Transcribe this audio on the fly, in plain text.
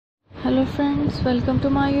Hello friends, welcome to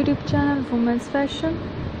my YouTube channel Women's Fashion.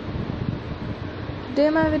 Today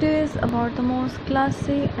my video is about the most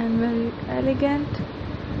classy and very elegant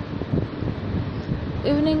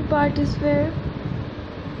evening parties wear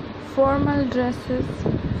formal dresses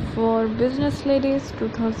for business ladies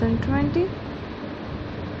 2020.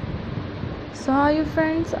 So how are you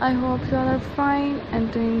friends? I hope you all are fine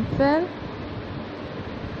and doing well.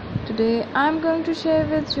 Today I am going to share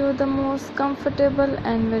with you the most comfortable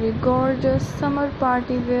and very gorgeous summer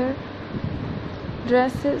party wear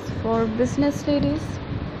dresses for business ladies.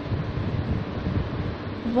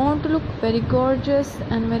 Want to look very gorgeous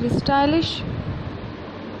and very stylish?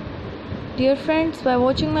 Dear friends, by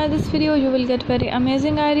watching this video you will get very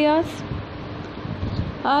amazing ideas.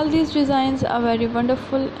 All these designs are very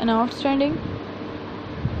wonderful and outstanding.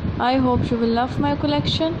 I hope you will love my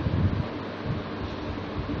collection.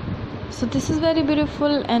 So this is very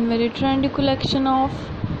beautiful and very trendy collection of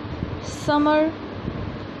summer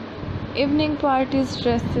evening parties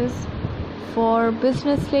dresses for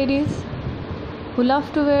business ladies who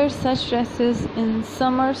love to wear such dresses in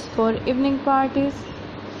summers for evening parties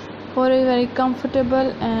for a very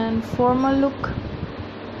comfortable and formal look.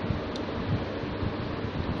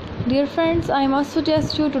 Dear friends, I must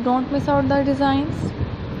suggest you to don't miss out the designs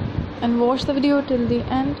and watch the video till the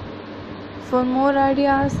end for more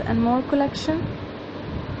ideas and more collection.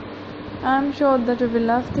 I am sure that you will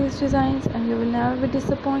love these designs and you will never be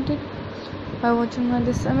disappointed by watching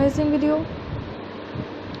this amazing video.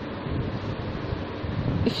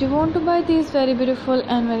 If you want to buy these very beautiful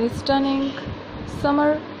and very stunning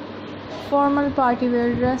summer formal party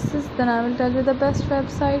wear dresses, then I will tell you the best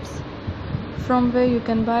websites from where you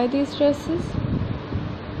can buy these dresses.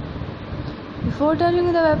 Before telling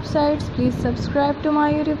you the websites, please subscribe to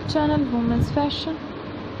my YouTube channel Women's Fashion.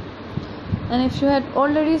 And if you had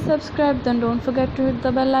already subscribed, then don't forget to hit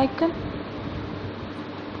the bell icon.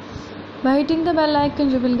 By hitting the bell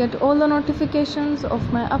icon, you will get all the notifications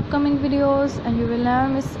of my upcoming videos and you will never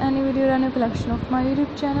miss any video or any collection of my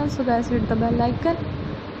YouTube channel. So guys, hit the bell icon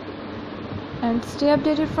and stay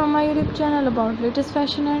updated from my YouTube channel about latest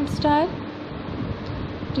fashion and style.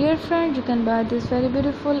 Dear friends, you can buy these very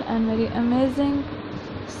beautiful and very amazing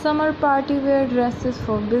summer party wear dresses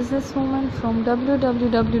for business women from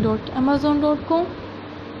www.amazon.com,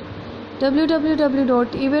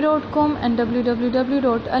 www.ebay.com and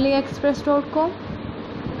www.aliexpress.com.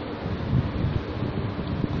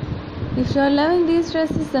 If you are loving these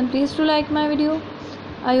dresses, then please do like my video.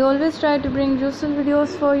 I always try to bring useful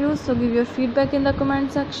videos for you, so give your feedback in the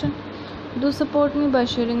comment section. Do support me by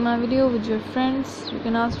sharing my video with your friends. You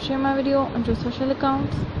can also share my video on your social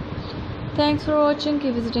accounts. Thanks for watching.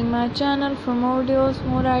 Keep visiting my channel for more videos,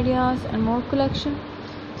 more ideas and more collection.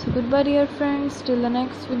 So goodbye dear friends, till the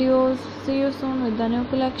next videos. See you soon with the new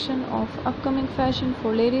collection of upcoming fashion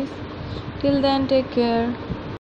for ladies. Till then, take care.